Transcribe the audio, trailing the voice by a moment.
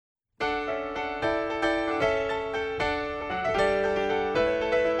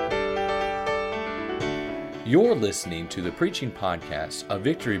You're listening to the preaching podcast of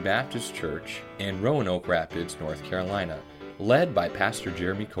Victory Baptist Church in Roanoke Rapids, North Carolina, led by Pastor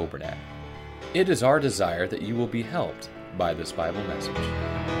Jeremy Kobernat. It is our desire that you will be helped by this Bible message.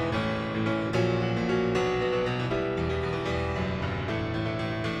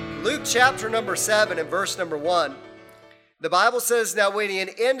 Luke chapter number 7 and verse number 1. The Bible says, "Now when he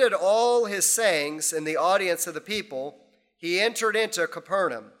had ended all his sayings in the audience of the people, he entered into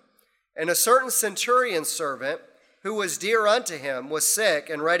Capernaum. And a certain centurion's servant, who was dear unto him, was sick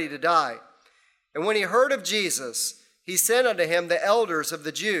and ready to die. And when he heard of Jesus, he sent unto him the elders of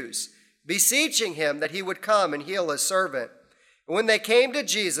the Jews, beseeching him that he would come and heal his servant. And when they came to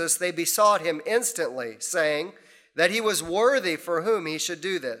Jesus, they besought him instantly, saying that he was worthy for whom he should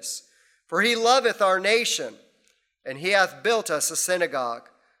do this. For he loveth our nation, and he hath built us a synagogue."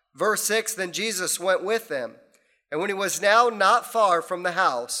 Verse 6, "Then Jesus went with them. And when he was now not far from the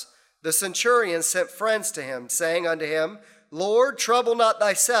house, the centurion sent friends to him, saying unto him, Lord, trouble not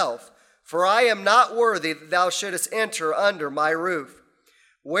thyself, for I am not worthy that thou shouldest enter under my roof.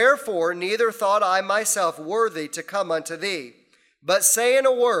 Wherefore neither thought I myself worthy to come unto thee, but say in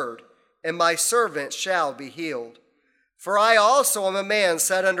a word, and my servant shall be healed. For I also am a man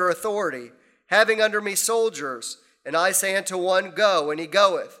set under authority, having under me soldiers, and I say unto one, Go, and he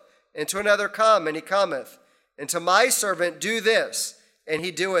goeth, and to another, Come, and he cometh, and to my servant, Do this, and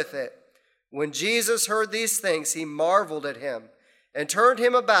he doeth it. When Jesus heard these things, he marveled at him, and turned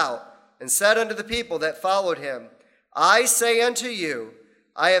him about, and said unto the people that followed him, I say unto you,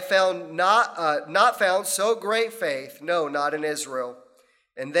 I have found not found so great faith, no, not in Israel.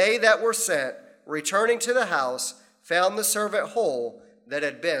 And they that were sent, returning to the house, found the servant whole that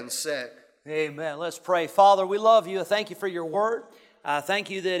had been sick." Amen. Let's pray. Father, we love you. Thank you for your word. Thank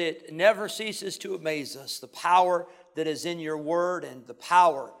you that it never ceases to amaze us, the power that is in your word and the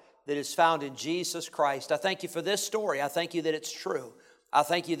power that is found in Jesus Christ. I thank you for this story. I thank you that it's true. I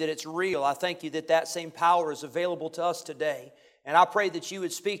thank you that it's real. I thank you that that same power is available to us today. And I pray that you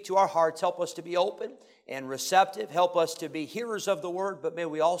would speak to our hearts. Help us to be open and receptive. Help us to be hearers of the word, but may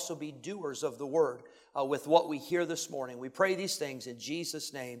we also be doers of the word with what we hear this morning. We pray these things in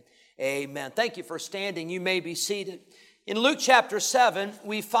Jesus' name. Amen. Thank you for standing. You may be seated. In Luke chapter 7,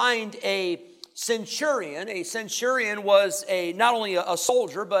 we find a centurion. A centurion was not only a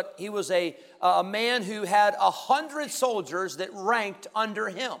soldier, but he was a man who had 100 soldiers that ranked under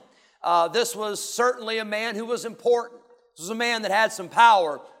him. This was certainly a man who was important. This was a man that had some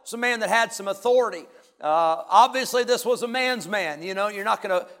power. This was a man that had some authority. Obviously, this was a man's man. You know, you're not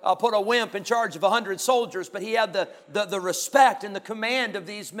going to put a wimp in charge of 100 soldiers, but he had the respect and the command of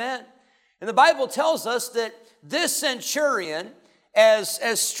these men. And the Bible tells us that this centurion,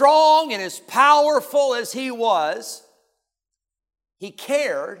 as strong and as powerful as he was, he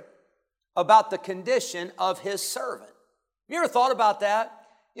cared about the condition of his servant. Have you ever thought about that?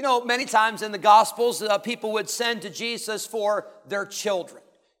 You know, many times in the Gospels, people would send to Jesus for their children.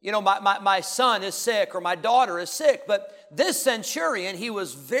 You know, my son is sick or my daughter is sick. But this centurion, he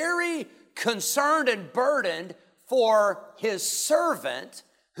was very concerned and burdened for his servant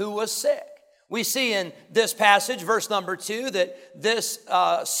who was sick. We see in this passage, verse number 2, that this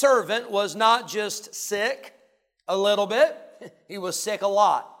servant was not just sick a little bit. He was sick a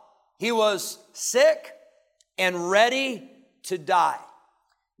lot. He was sick and ready to die.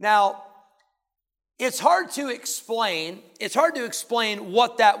 Now, it's hard to explain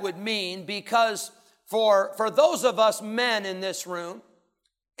what that would mean, because for those of us men in this room,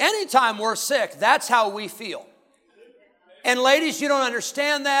 anytime we're sick, that's how we feel. And ladies, you don't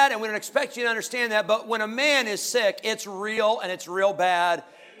understand that, and we don't expect you to understand that, but when a man is sick, it's real, and it's real bad,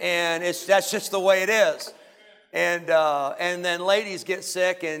 and that's just the way it is. And then ladies get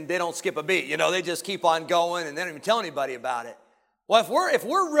sick, and they don't skip a beat. You know, they just keep on going, and they don't even tell anybody about it. Well, if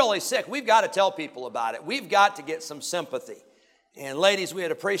we're really sick, we've got to tell people about it. We've got to get some sympathy. And ladies, we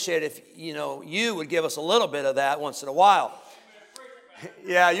would appreciate if, you would give us a little bit of that once in a while.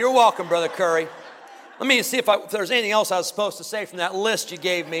 Yeah, you're welcome, Brother Curry. Let me see if there's anything else I was supposed to say from that list you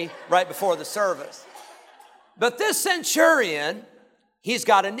gave me right before the service. But this centurion, he's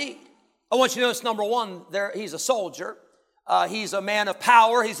got a need. I want you to notice, number one, he's a soldier. He's a man of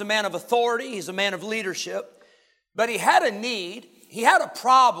power. He's a man of authority. He's a man of leadership. But he had a need. He had a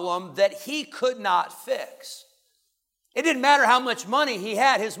problem that he could not fix. It didn't matter how much money he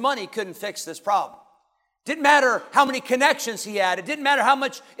had. His money couldn't fix this problem. It didn't matter how many connections he had. It didn't matter how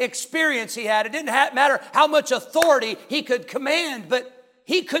much experience he had. It didn't matter how much authority he could command, but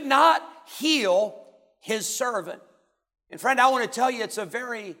he could not heal his servant. And friend, I want to tell you, it's a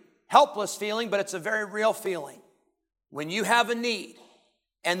very helpless feeling, but it's a very real feeling. When you have a need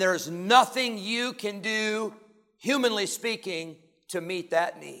And there's nothing you can do, humanly speaking, to meet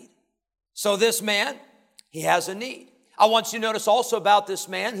that need. So this man, he has a need. I want you to notice also about this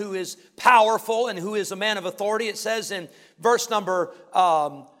man who is powerful and who is a man of authority. It says in verse number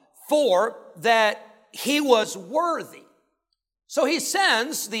 4 that he was worthy. So he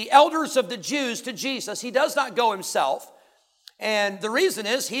sends the elders of the Jews to Jesus. He does not go himself. And the reason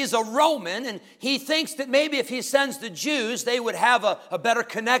is he's a Roman, and he thinks that maybe if he sends the Jews, they would have a better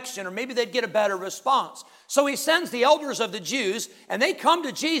connection, or maybe they'd get a better response. So he sends the elders of the Jews, and they come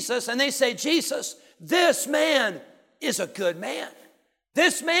to Jesus, and they say, Jesus, this man is a good man.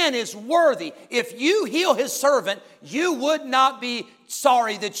 This man is worthy. If you heal his servant, you would not be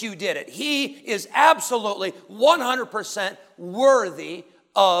sorry that you did it. He is absolutely 100% worthy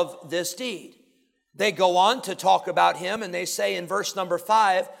of this deed. They go on to talk about him, and they say in verse number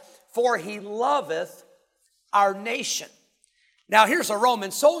 5, for he loveth our nation. Now here's a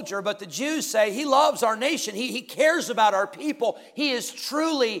Roman soldier, but the Jews say he loves our nation. He cares about our people. He is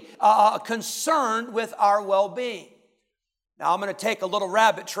truly concerned with our well-being. Now I'm going to take a little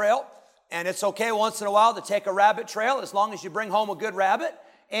rabbit trail, and it's okay once in a while to take a rabbit trail as long as you bring home a good rabbit.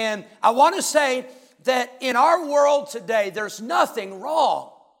 And I want to say that in our world today, there's nothing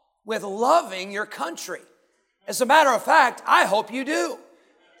wrong with loving your country. As a matter of fact, I hope you do.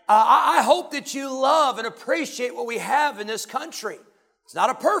 I hope that you love and appreciate what we have in this country. It's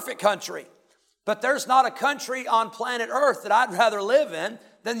not a perfect country, but there's not a country on planet Earth that I'd rather live in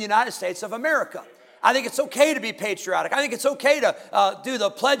than the United States of America. I think it's okay to be patriotic. I think it's okay to do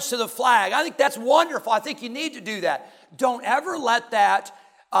the pledge to the flag. I think that's wonderful. I think you need to do that. Don't ever let that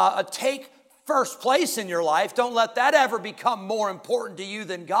take first place in your life. Don't let that ever become more important to you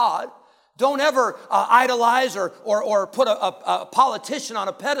than God. Don't ever idolize or put a politician on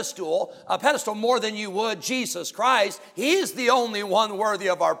a pedestal more than you would Jesus Christ. He's the only one worthy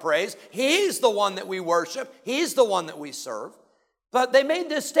of our praise. He's the one that we worship. He's the one that we serve. But they made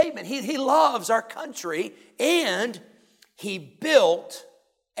this statement. He loves our country, and he built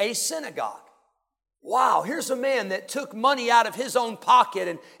a synagogue. Wow, here's a man that took money out of his own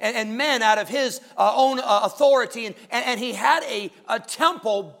pocket and men out of his own authority, and he had a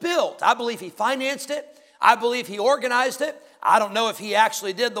temple built. I believe he financed it. I believe he organized it. I don't know if he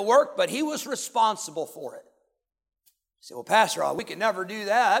actually did the work, but he was responsible for it. You say, well, Pastor, we could never do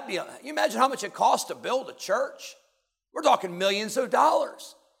that. You imagine how much it costs to build a church? We're talking millions of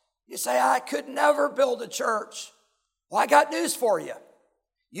dollars. You say, I could never build a church. Well, I got news for you.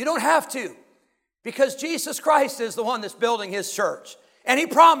 You don't have to. Because Jesus Christ is the one that's building his church. And he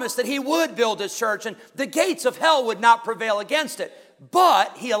promised that he would build his church and the gates of hell would not prevail against it.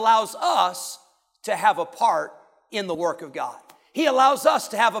 But he allows us to have a part in the work of God. He allows us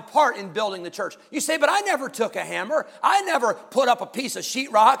to have a part in building the church. You say, but I never took a hammer. I never put up a piece of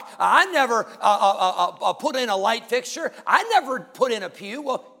sheetrock. I never put in a light fixture. I never put in a pew.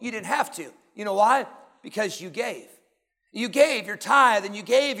 Well, you didn't have to. You know why? Because you gave. You gave your tithe and you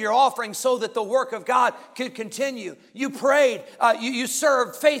gave your offering so that the work of God could continue. You prayed, you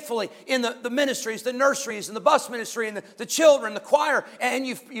served faithfully in the ministries, the nurseries and the bus ministry and the children, the choir, and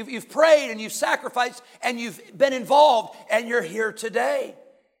you've prayed and you've sacrificed and you've been involved and you're here today.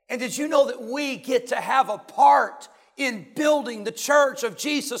 And did you know that we get to have a part in building the church of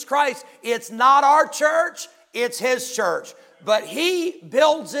Jesus Christ? It's not our church, it's his church. But he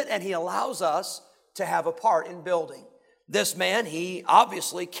builds it and he allows us to have a part in building. This man, he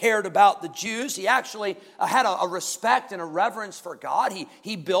obviously cared about the Jews. He actually had a respect and a reverence for God.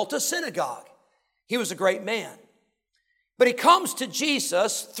 He built a synagogue. He was a great man. But he comes to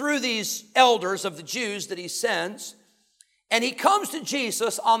Jesus through these elders of the Jews that he sends, and he comes to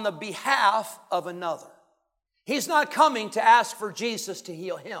Jesus on the behalf of another. He's not coming to ask for Jesus to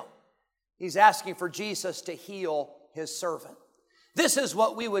heal him. He's asking for Jesus to heal his servant. This is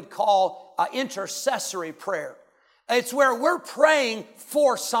what we would call intercessory prayer. It's where we're praying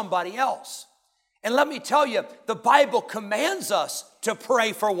for somebody else. And let me tell you, the Bible commands us to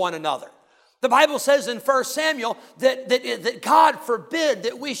pray for one another. The Bible says in 1 Samuel that God forbid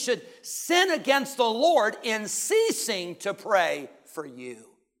that we should sin against the Lord in ceasing to pray for you.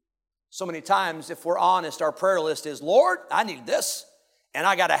 So many times, if we're honest, our prayer list is, Lord, I need this, and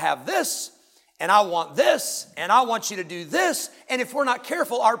I got to have this, and I want this, and I want you to do this. And if we're not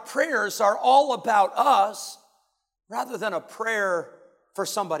careful, our prayers are all about us, rather than a prayer for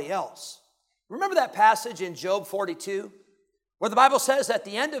somebody else. Remember that passage in Job 42? Where the Bible says at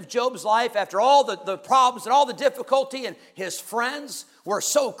the end of Job's life, after all the problems and all the difficulty, and his friends were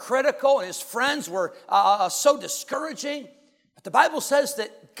so critical, and his friends were so discouraging, but the Bible says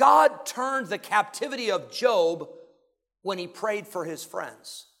that God turned the captivity of Job when he prayed for his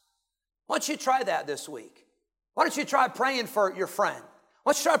friends. Why don't you try that this week? Why don't you try praying for your friend?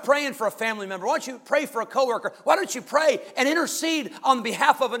 Why don't you try praying for a family member? Why don't you pray for a coworker? Why don't you pray and intercede on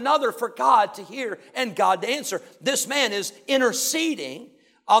behalf of another for God to hear and God to answer? This man is interceding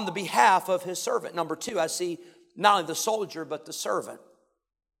on the behalf of his servant. Number two, I see not only the soldier, but the servant.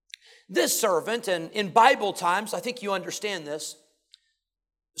 This servant, and in Bible times, I think you understand this,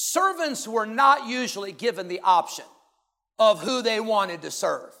 servants were not usually given the option of who they wanted to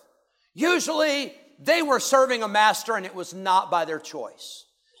serve. Usually, they were serving a master and it was not by their choice.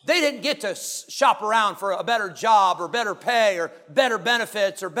 They didn't get to shop around for a better job or better pay or better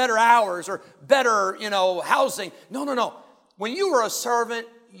benefits or better hours or better, housing. No. When you were a servant,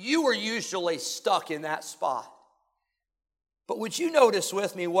 you were usually stuck in that spot. But would you notice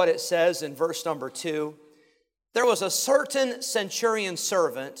with me what it says in verse number 2? There was a certain centurion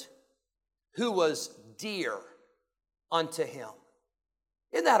servant who was dear unto him.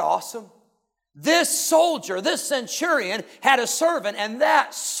 Isn't that awesome? This soldier, this centurion had a servant, and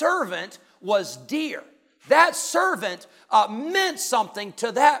that servant was dear. That servant meant something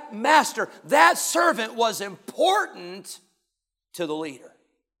to that master. That servant was important to the leader.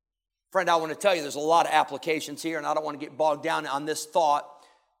 Friend, I want to tell you there's a lot of applications here, and I don't want to get bogged down on this thought.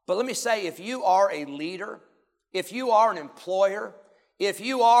 But let me say, if you are a leader, if you are an employer, if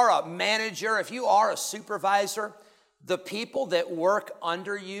you are a manager, if you are a supervisor, the people that work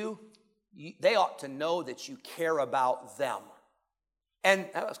under you, they ought to know that you care about them. And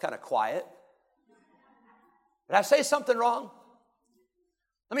that was kind of quiet. Did I say something wrong?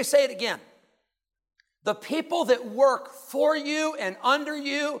 Let me say it again. The people that work for you and under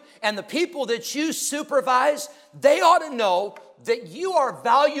you and the people that you supervise, they ought to know that you are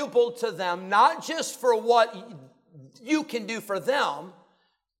valuable to them, not just for what you can do for them,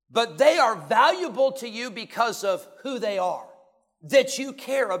 but they are valuable to you because of who they are, that you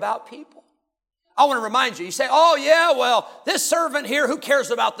care about people. I want to remind you, you say, oh yeah, well, this servant here, who cares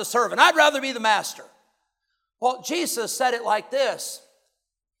about the servant? I'd rather be the master. Well, Jesus said it like this: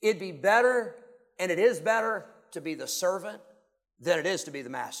 it'd be better, and it is better, to be the servant than it is to be the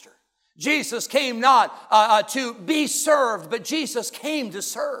master. Jesus came not to be served, but Jesus came to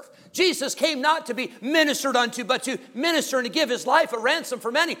serve. Jesus came not to be ministered unto, but to minister and to give his life a ransom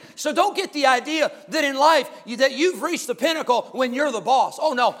for many. So don't get the idea that in life that you've reached the pinnacle when you're the boss.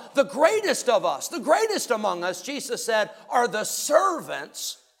 Oh no, the greatest of us, the greatest among us, Jesus said, are the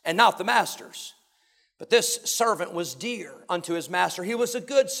servants and not the masters. But this servant was dear unto his master. He was a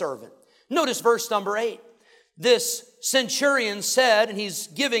good servant. Notice verse number 8. This centurion said, and he's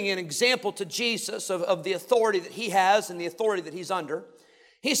giving an example to Jesus of the authority that he has and the authority that he's under.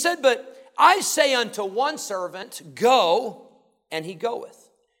 He said, but I say unto one servant, go, and he goeth.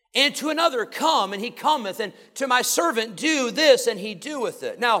 And to another, come, and he cometh. And to my servant, do this, and he doeth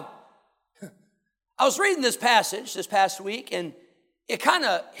it. Now, I was reading this passage this past week, and it kind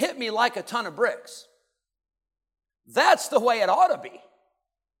of hit me like a ton of bricks. That's the way it ought to be.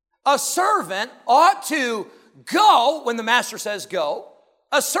 A servant ought to go when the master says go.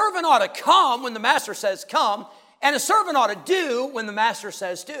 A servant ought to come when the master says come. And a servant ought to do when the master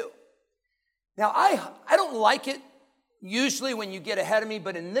says do. Now, I don't like it usually when you get ahead of me,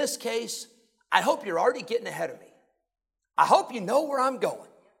 but in this case, I hope you're already getting ahead of me. I hope you know where I'm going.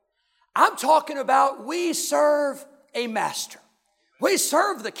 I'm talking about we serve a master. We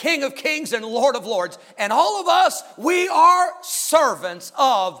serve the King of Kings and Lord of Lords. And all of us, we are servants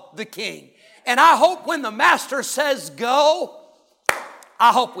of the King. And I hope when the master says go,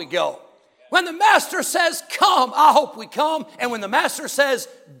 I hope we go. When the master says come, I hope we come. And when the master says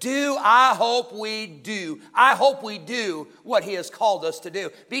do, I hope we do. I hope we do what he has called us to do.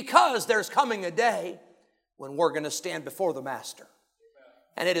 Because there's coming a day when we're going to stand before the master.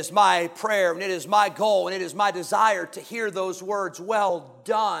 And it is my prayer, and it is my goal, and it is my desire to hear those words, well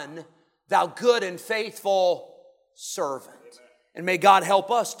done, thou good and faithful servant. And may God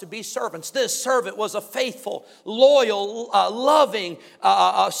help us to be servants. This servant was a faithful, loyal, loving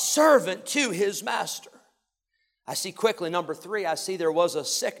servant to his master. I see quickly, number 3, I see there was a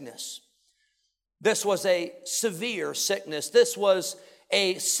sickness. This was a severe sickness. This was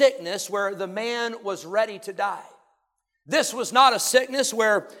a sickness where the man was ready to die. This was not a sickness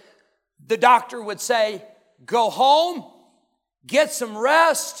where the doctor would say, go home, get some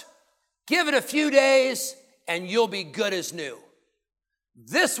rest, give it a few days, and you'll be good as new.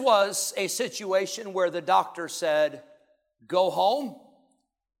 This was a situation where the doctor said, go home,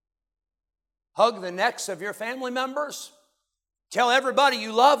 hug the necks of your family members, tell everybody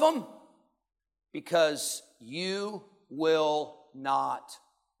you love them, because you will not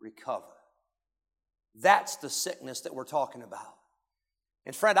recover. That's the sickness that we're talking about.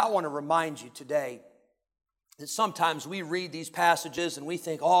 And friend, I want to remind you today that sometimes we read these passages and we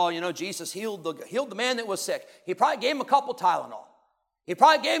think, oh, you know, Jesus healed the man that was sick. He probably gave him a couple Tylenol. He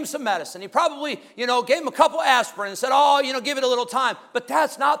probably gave him some medicine. He probably, gave him a couple aspirin and said, oh, give it a little time. But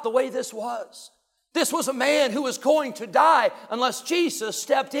that's not the way this was. This was a man who was going to die unless Jesus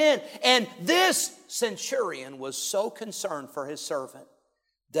stepped in. And this centurion was so concerned for his servant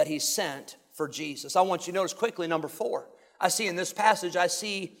that he sent for Jesus. I want you to notice quickly, number 4. I see in this passage, I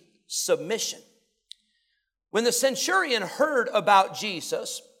see submission. When the centurion heard about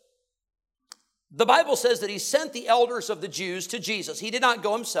Jesus, the Bible says that he sent the elders of the Jews to Jesus. He did not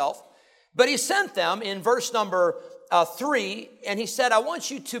go himself, but he sent them in verse number 3, and he said, I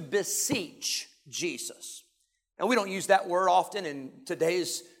want you to beseech Jesus. Now, we don't use that word often in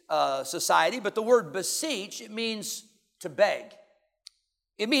today's society, but the word beseech, it means to beg.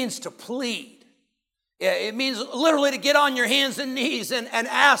 It means to plead. It means literally to get on your hands and knees and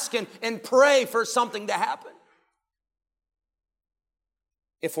ask and pray for something to happen.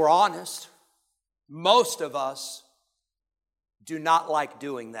 If we're honest, most of us do not like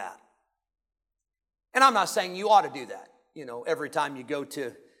doing that. And I'm not saying you ought to do that. Every time you go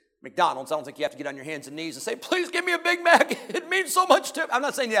to McDonald's, I don't think you have to get on your hands and knees and say, please give me a Big Mac. It means so much to me. I'm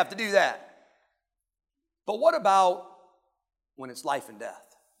not saying you have to do that. But what about when it's life and death?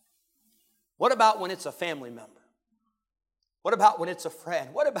 What about when it's a family member? What about when it's a friend?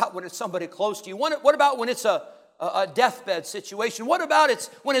 What about when it's somebody close to you? What about when it's a deathbed situation? What about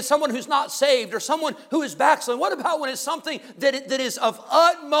when it's someone who's not saved or someone who is backslidden? What about when it's something that is of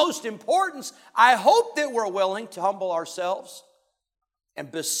utmost importance? I hope that we're willing to humble ourselves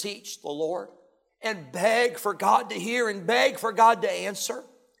and beseech the Lord and beg for God to hear and beg for God to answer.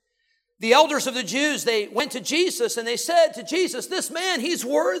 The elders of the Jews, they went to Jesus and they said to Jesus, this man, he's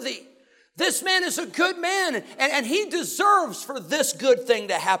worthy. This man is a good man and he deserves for this good thing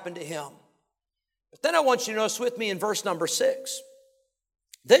to happen to him. But then I want you to notice with me in verse number 6.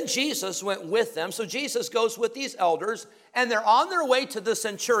 Then Jesus went with them. So Jesus goes with these elders and they're on their way to the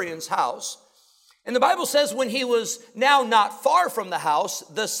centurion's house. And the Bible says when he was now not far from the house,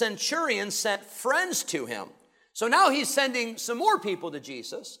 the centurion sent friends to him. So now he's sending some more people to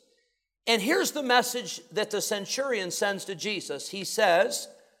Jesus. And here's the message that the centurion sends to Jesus. He says,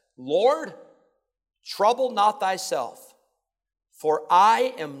 Lord, trouble not thyself, for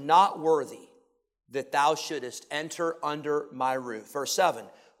I am not worthy that thou shouldest enter under my roof. Verse 7,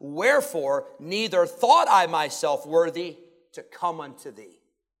 wherefore neither thought I myself worthy to come unto thee.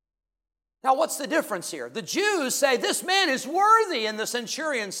 Now what's the difference here? The Jews say, this man is worthy, and the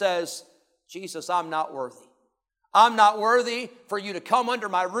centurion says, Jesus, I'm not worthy. I'm not worthy for you to come under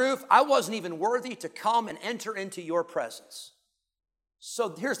my roof. I wasn't even worthy to come and enter into your presence.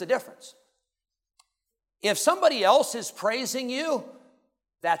 So here's the difference. If somebody else is praising you,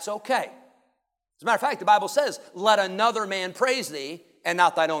 that's okay. As a matter of fact, the Bible says, let another man praise thee and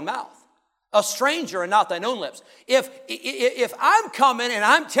not thine own mouth. A stranger and not thine own lips. If I'm coming and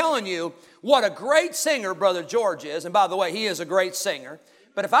I'm telling you what a great singer Brother George is, and by the way, he is a great singer,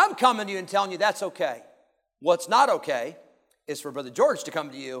 but if I'm coming to you and telling you that's okay, what's not okay is for Brother George to come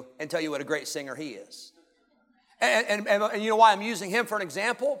to you and tell you what a great singer he is. And you know why I'm using him for an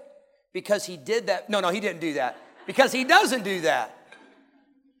example? Because he did that. No, he didn't do that. Because he doesn't do that.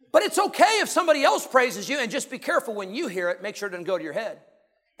 But it's okay if somebody else praises you, and just be careful when you hear it, make sure it doesn't go to your head.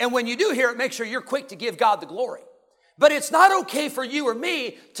 And when you do hear it, make sure you're quick to give God the glory. But it's not okay for you or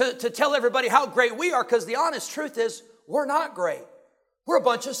me to tell everybody how great we are, because the honest truth is we're not great. We're a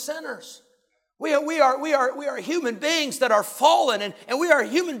bunch of sinners. We are human beings that are fallen, and we are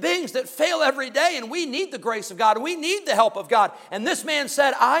human beings that fail every day, and we need the grace of God. We need the help of God. And this man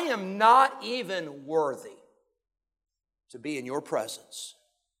said, I am not even worthy to be in your presence.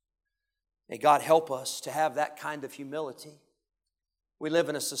 May God help us to have that kind of humility. We live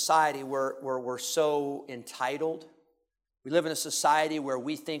in a society where we're so entitled. We live in a society where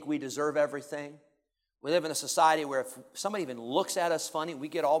we think we deserve everything. We live in a society where if somebody even looks at us funny, we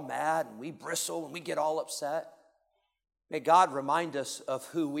get all mad and we bristle and we get all upset. May God remind us of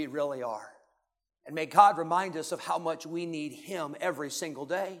who we really are. And may God remind us of how much we need Him every single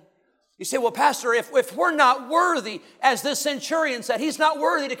day. You say, well, Pastor, if we're not worthy, as this centurion said, he's not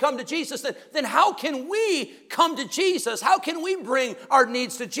worthy to come to Jesus, then how can we come to Jesus? How can we bring our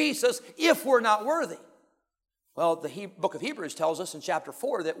needs to Jesus if we're not worthy? Well, the book of Hebrews tells us in chapter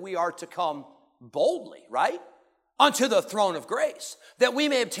 4 that we are to come boldly, right? Unto the throne of grace, that we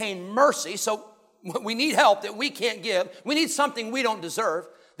may obtain mercy. So we need help that we can't give. We need something we don't deserve,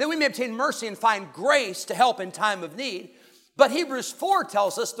 that we may obtain mercy and find grace to help in time of need. But Hebrews 4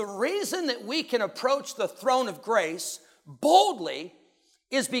 tells us the reason that we can approach the throne of grace boldly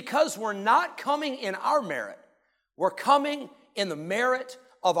is because we're not coming in our merit. We're coming in the merit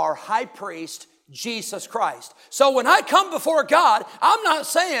of our high priest, Jesus Christ. So when I come before God, I'm not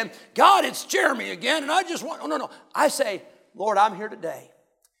saying, God, it's Jeremy again, and I just want, no. I say, Lord, I'm here today,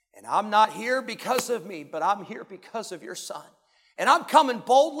 and I'm not here because of me, but I'm here because of your Son. And I'm coming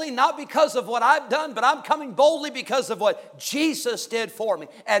boldly, not because of what I've done, but I'm coming boldly because of what Jesus did for me.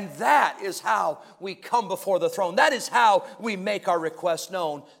 And that is how we come before the throne. That is how we make our request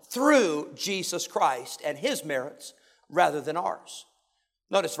known, through Jesus Christ and his merits rather than ours.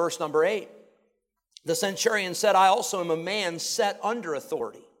 Notice verse number 8. The centurion said, I also am a man set under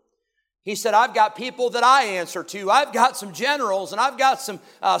authority. He said, I've got people that I answer to. I've got some generals, and I've got some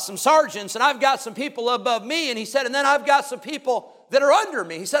sergeants, and I've got some people above me. And he said, and then I've got some people that are under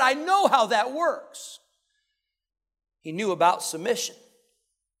me. He said, I know how that works. He knew about submission.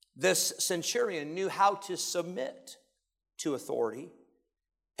 This centurion knew how to submit to authority,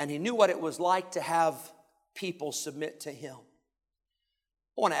 and he knew what it was like to have people submit to him.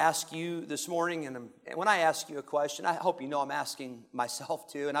 I want to ask you this morning, and when I ask you a question, I hope you know I'm asking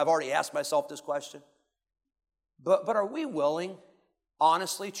myself too, and I've already asked myself this question. But are we willing,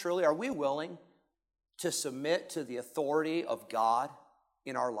 honestly, truly, are we willing to submit to the authority of God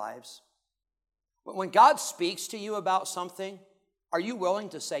in our lives? When God speaks to you about something, are you willing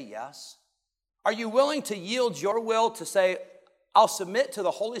to say yes? Are you willing to yield your will to say, I'll submit to the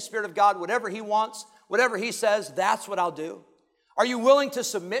Holy Spirit of God, whatever he wants, whatever he says, that's what I'll do? Are you willing to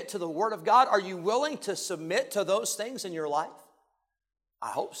submit to the Word of God? Are you willing to submit to those things in your life? I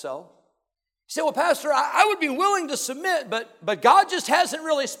hope so. You say, well, Pastor, I would be willing to submit, but God just hasn't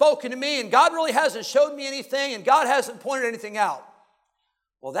really spoken to me, and God really hasn't showed me anything, and God hasn't pointed anything out.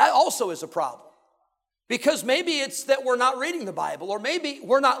 Well, that also is a problem. Because maybe it's that we're not reading the Bible, or maybe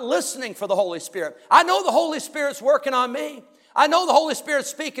we're not listening for the Holy Spirit. I know the Holy Spirit's working on me. I know the Holy Spirit's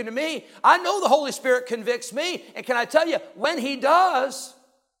speaking to me. I know the Holy Spirit convicts me. And can I tell you, when he does,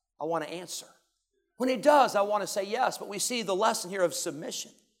 I want to answer. When he does, I want to say yes. But we see the lesson here of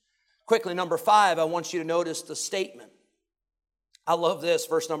submission. Quickly, number 5, I want you to notice the statement. I love this,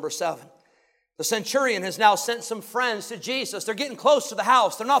 verse number 7. The centurion has now sent some friends to Jesus. They're getting close to the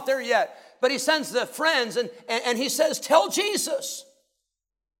house. They're not there yet. But he sends the friends and he says, tell Jesus,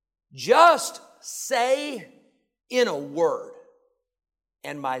 just say in a word,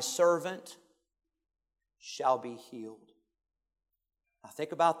 and my servant shall be healed. Now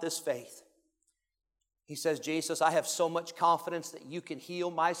think about this faith. He says, Jesus, I have so much confidence that you can heal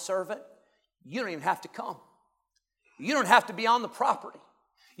my servant. You don't even have to come. You don't have to be on the property.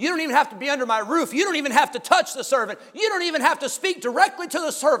 You don't even have to be under my roof. You don't even have to touch the servant. You don't even have to speak directly to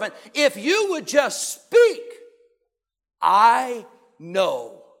the servant. If you would just speak, I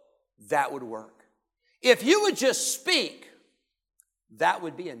know that would work. If you would just speak, that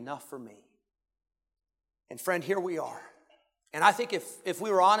would be enough for me. And friend, here we are. And I think if we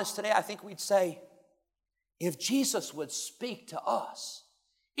were honest today, I think we'd say, if Jesus would speak to us,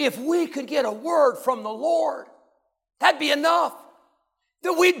 if we could get a word from the Lord, that'd be enough.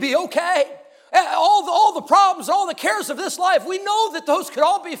 That we'd be okay. All the problems, all the cares of this life, we know that those could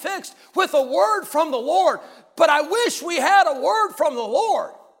all be fixed with a word from the Lord. But I wish we had a word from the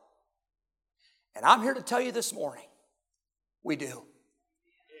Lord. And I'm here to tell you this morning, we do.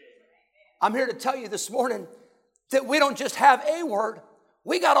 I'm here to tell you this morning that we don't just have a word,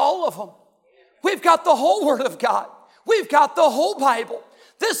 we got all of them. We've got the whole Word of God. We've got the whole Bible.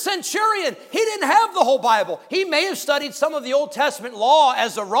 This centurion, he didn't have the whole Bible. He may have studied some of the Old Testament law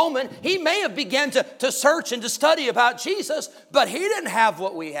as a Roman. He may have begun to search and to study about Jesus, but he didn't have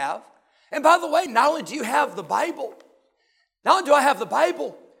what we have. And by the way, not only do you have the Bible, not only do I have the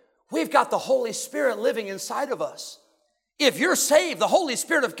Bible, we've got the Holy Spirit living inside of us. If you're saved, the Holy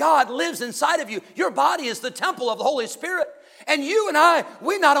Spirit of God lives inside of you. Your body is the temple of the Holy Spirit. And you and I,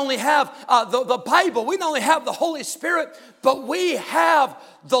 we not only have the Bible, we not only have the Holy Spirit, but we have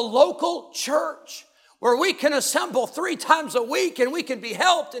the local church where we can assemble 3 times a week and we can be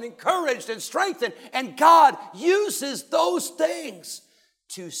helped and encouraged and strengthened. And God uses those things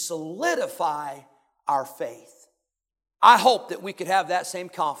to solidify our faith. I hope that we could have that same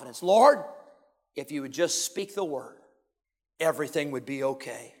confidence. Lord, if you would just speak the word, everything would be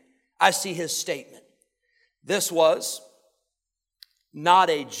okay. I see his statement. This was not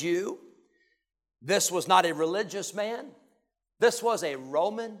a Jew. This was not a religious man. This was a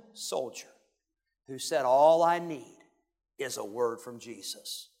Roman soldier who said, all I need is a word from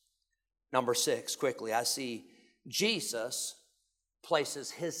Jesus. Number 6, quickly, I see Jesus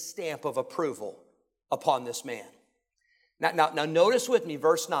places his stamp of approval upon this man. Now notice with me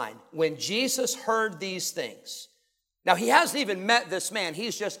verse 9. When Jesus heard these things, now he hasn't even met this man,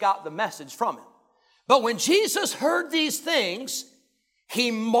 he's just got the message from him. But when Jesus heard these things, he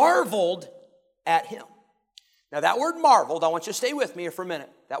marveled at him. Now that word marveled, I want you to stay with me here for a minute.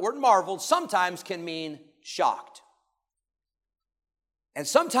 That word marveled sometimes can mean shocked. And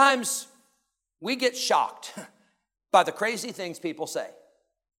sometimes we get shocked by the crazy things people say.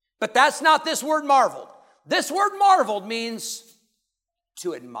 But that's not this word marveled. This word marveled means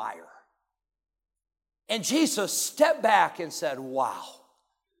to admire. And Jesus stepped back and said, wow,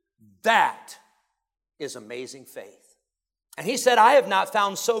 that is amazing faith. And he said, I have not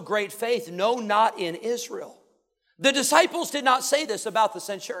found so great faith, no, not in Israel. The disciples did not say this about the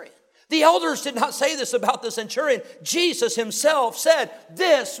centurion. The elders did not say this about the centurion. Jesus himself said,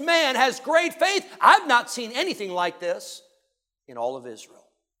 this man has great faith. I've not seen anything like this in all of Israel.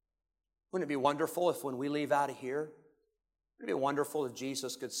 Wouldn't it be wonderful if when we leave out of here, wouldn't it be wonderful if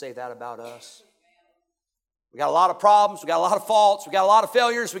Jesus could say that about us? We got a lot of problems, we got a lot of faults, we got a lot of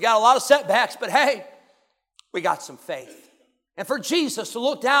failures, we got a lot of setbacks, but hey, we got some faith. And for Jesus to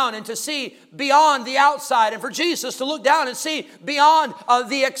look down and to see beyond the outside, and for Jesus to look down and see beyond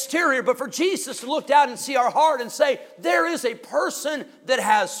the exterior, but for Jesus to look down and see our heart and say, there is a person that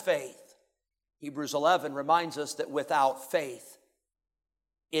has faith. Hebrews 11 reminds us that without faith,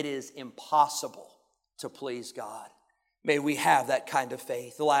 it is impossible to please God. May we have that kind of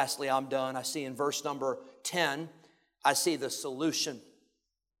faith. Lastly, I'm done. I see in verse number 10, I see the solution.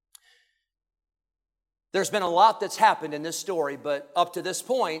 There's been a lot that's happened in this story, but up to this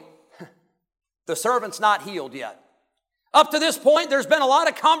point, the servant's not healed yet. Up to this point, there's been a lot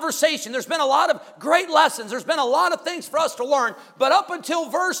of conversation. There's been a lot of great lessons. There's been a lot of things for us to learn. But up until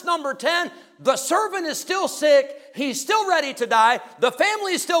verse number 10, the servant is still sick. He's still ready to die. The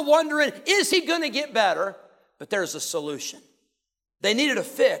family is still wondering, is he going to get better? But there's a solution. They needed a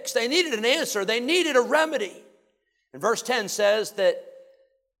fix. They needed an answer. They needed a remedy. And verse 10 says that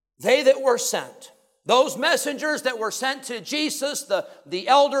they that were sent, those messengers that were sent to Jesus, the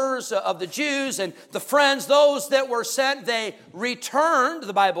elders of the Jews and the friends, those that were sent, they returned,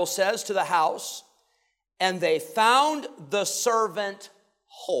 the Bible says, to the house, and they found the servant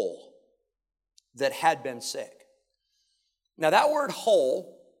whole that had been sick. Now that word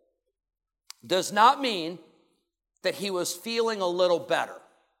whole does not mean that he was feeling a little better.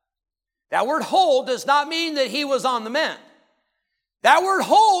 That word whole does not mean that he was on the mend. That word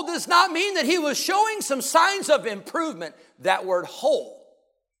whole does not mean that he was showing some signs of improvement. That word whole,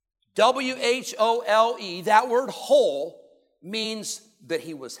 W-H-O-L-E, that word whole means that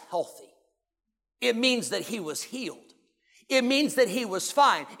he was healthy. It means that he was healed. It means that he was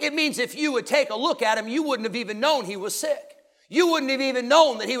fine. It means if you would take a look at him, you wouldn't have even known he was sick. You wouldn't have even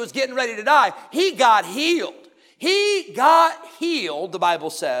known that he was getting ready to die. He got healed. He got healed, the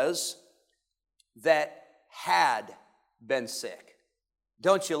Bible says, that had been sick.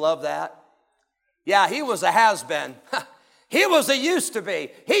 Don't you love that? Yeah, he was a has-been. He was a used to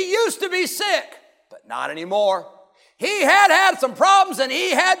be. He used to be sick, but not anymore. He had some problems, and he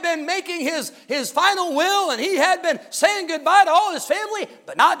had been making his final will, and he had been saying goodbye to all his family,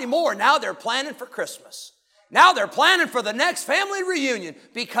 but not anymore. Now they're planning for Christmas. Now they're planning for the next family reunion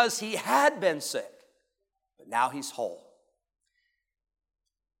because he had been sick, but now he's whole.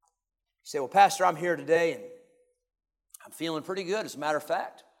 You say, well, Pastor, I'm here today, and I'm feeling pretty good, as a matter of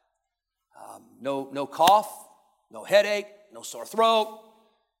fact. No cough, no headache, no sore throat.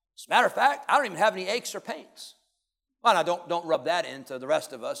 As a matter of fact, I don't even have any aches or pains. Well, now don't rub that into the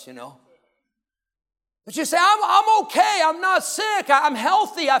rest of us, you know. But you say, I'm okay, I'm not sick, I'm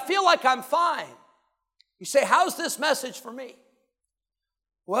healthy, I feel like I'm fine. You say, how's this message for me?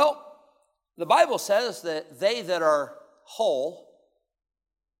 Well, the Bible says that they that are whole,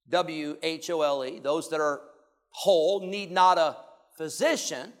 W-H-O-L-E, those that are whole need not a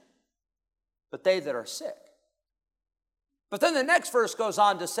physician, but they that are sick. But then the next verse goes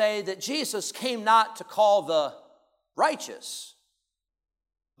on to say that Jesus came not to call the righteous,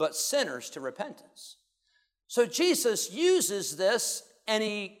 but sinners to repentance. So Jesus uses this and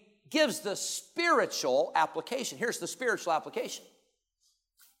he gives the spiritual application. Here's the spiritual application.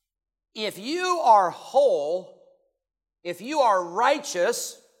 If you are whole, if you are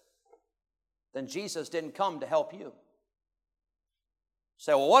righteous, then Jesus didn't come to help you.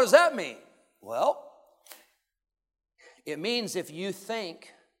 Say, well, what does that mean? Well, it means if you think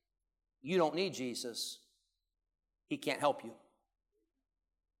you don't need Jesus, he can't help you.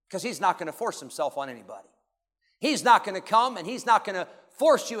 Because he's not going to force himself on anybody. He's not going to come and he's not going to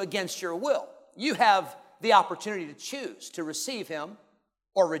force you against your will. You have the opportunity to choose to receive him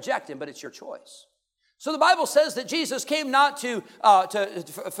or reject him, but it's your choice. So the Bible says that Jesus came not for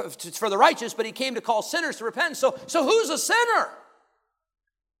the righteous, but he came to call sinners to repentance. So who's a sinner?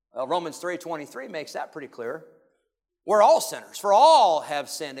 Well, Romans 3:23 makes that pretty clear. We're all sinners, for all have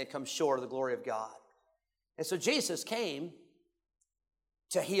sinned and come short of the glory of God. And so Jesus came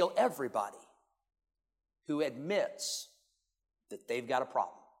to heal everybody who admits that they've got a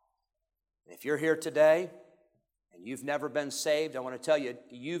problem. And if you're here today and you've never been saved, I want to tell you,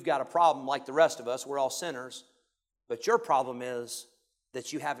 you've got a problem like the rest of us. We're all sinners. But your problem is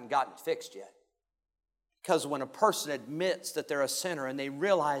that you haven't gotten it fixed yet. Because when a person admits that they're a sinner and they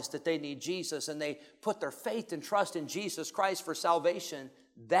realize that they need Jesus and they put their faith and trust in Jesus Christ for salvation,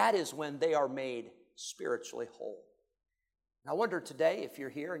 that is when they are made spiritually whole. And I wonder today if you're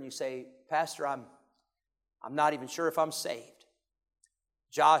here and you say, Pastor, I'm not even sure if I'm saved.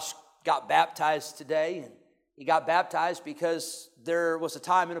 Josh got baptized today, and he got baptized because there was a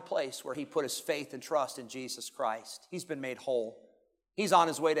time and a place where he put his faith and trust in Jesus Christ. He's been made whole. He's on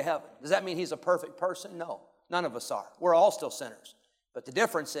his way to heaven. Does that mean he's a perfect person? No, none of us are. We're all still sinners. But the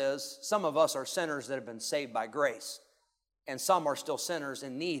difference is some of us are sinners that have been saved by grace, and some are still sinners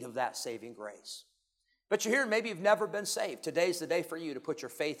in need of that saving grace. But you're here, maybe you've never been saved. Today's the day for you to put your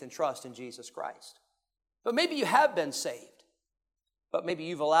faith and trust in Jesus Christ. But maybe you have been saved, but maybe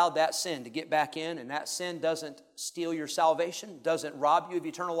you've allowed that sin to get back in, and that sin doesn't steal your salvation, doesn't rob you of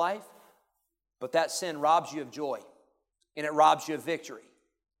eternal life, but that sin robs you of joy, and it robs you of victory.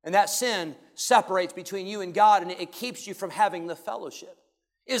 And that sin separates between you and God, and it keeps you from having the fellowship.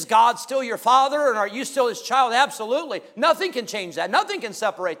 Is God still your Father, and are you still His child? Absolutely. Nothing can change that. Nothing can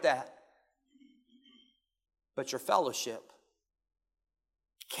separate that. But your fellowship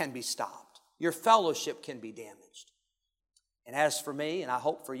can be stopped. Your fellowship can be damaged. And as for me, and I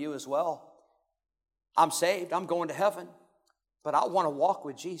hope for you as well, I'm saved, I'm going to heaven, but I want to walk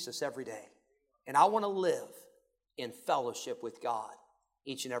with Jesus every day. And I want to live in fellowship with God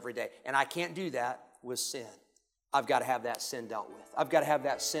each and every day. And I can't do that with sin. I've got to have that sin dealt with. I've got to have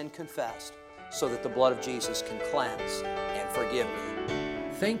that sin confessed so that the blood of Jesus can cleanse and forgive me.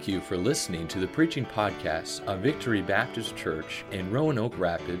 Thank you for listening to the preaching podcast of Victory Baptist Church in Roanoke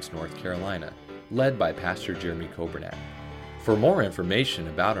Rapids, North Carolina, led by Pastor Jeremy Kobernat. For more information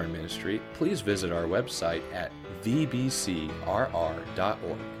about our ministry, please visit our website at vbcrr.org.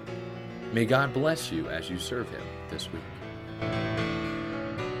 May God bless you as you serve Him this week.